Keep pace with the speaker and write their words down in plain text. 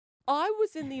I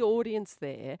was in the audience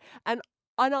there, and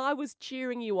I was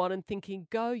cheering you on and thinking,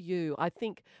 go you. I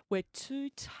think we're too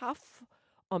tough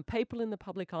on people in the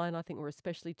public eye, and I think we're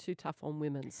especially too tough on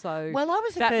women. So Well, I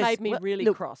was the that first, made me well, really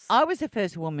look, cross. I was the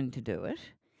first woman to do it.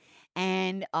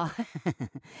 And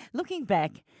looking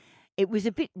back, it was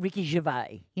a bit Ricky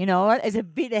Gervais, you know, it's a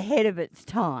bit ahead of its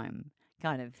time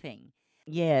kind of thing.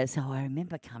 Yeah, so I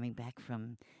remember coming back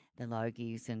from the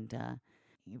Logies and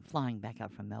flying back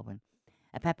up from Melbourne.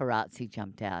 A paparazzi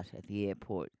jumped out at the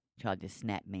airport, tried to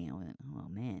snap me. I went, oh,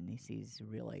 man, this is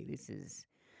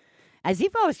as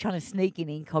if I was trying to sneak in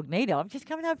incognito. I'm just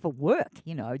coming home for work,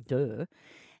 you know, duh.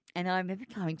 And I remember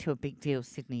coming to a big deal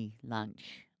Sydney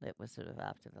lunch that was sort of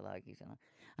after the Logies.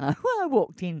 And I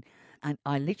walked in and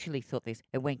I literally thought this.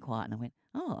 It went quiet and I went,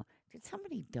 oh, did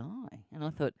somebody die? And I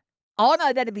thought, oh,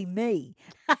 no, that'd be me.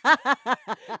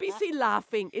 But you see,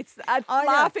 laughing.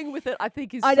 Laughing with it, I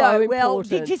think, is I so know. important. Well,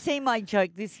 did you see my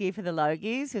joke this year for the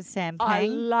Logies with Sam Pang? I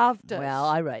loved it. Well,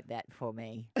 I wrote that for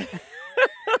me.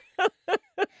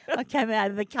 I came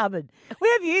out of the cupboard.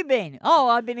 Where have you been? Oh,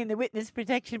 I've been in the witness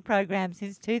protection program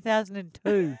since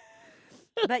 2002.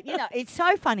 But, you know, it's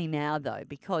so funny now, though,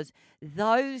 because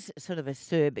those sort of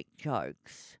acerbic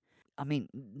jokes, I mean,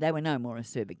 they were no more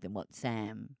acerbic than what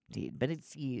Sam did, but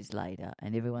it's years later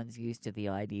and everyone's used to the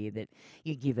idea that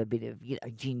you give a bit of, you know,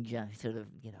 ginger, sort of,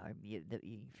 you know,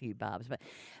 a few barbs. But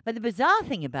the bizarre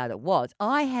thing about it was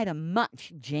I had a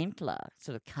much gentler,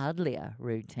 sort of cuddlier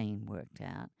routine worked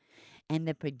out. And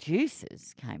the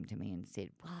producers came to me and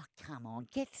said, oh, come on,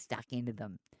 get stuck into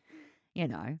them. You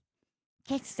know,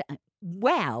 get stuck.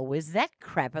 Wow, was that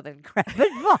crapper than crap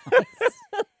advice?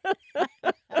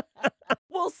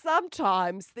 Well,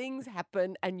 sometimes things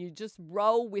happen and you just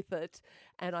roll with it.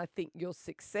 And I think your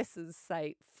successes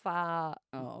say far.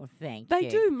 Oh, thank you. They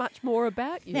do much more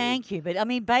about you. Thank you. But, I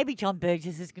mean, baby John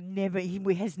Burgess has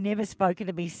never spoken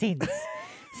to me since.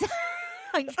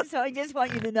 So I just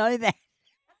want you to know that.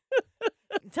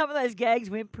 Some of those gags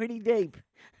went pretty deep.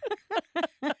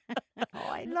 Oh,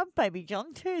 I love Baby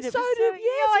John too. So do,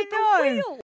 yes, I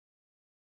know.